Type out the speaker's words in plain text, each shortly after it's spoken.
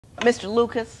Mr.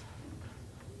 Lucas,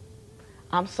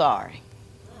 I'm sorry.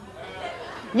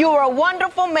 You are a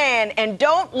wonderful man, and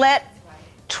don't let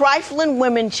trifling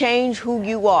women change who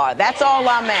you are. That's all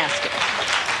I'm asking.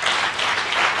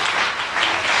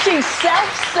 She's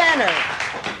self-centered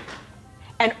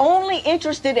and only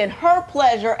interested in her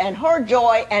pleasure and her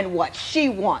joy and what she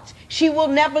wants. She will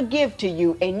never give to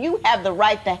you, and you have the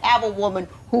right to have a woman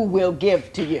who will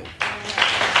give to you.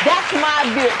 That's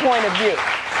my point of view.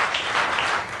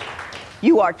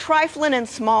 You are trifling and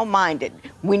small-minded.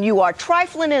 When you are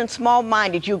trifling and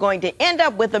small-minded, you're going to end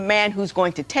up with a man who's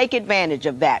going to take advantage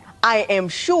of that. I am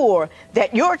sure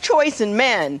that your choice in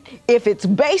men, if it's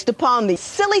based upon the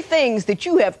silly things that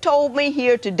you have told me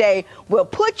here today, will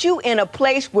put you in a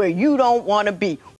place where you don't want to be.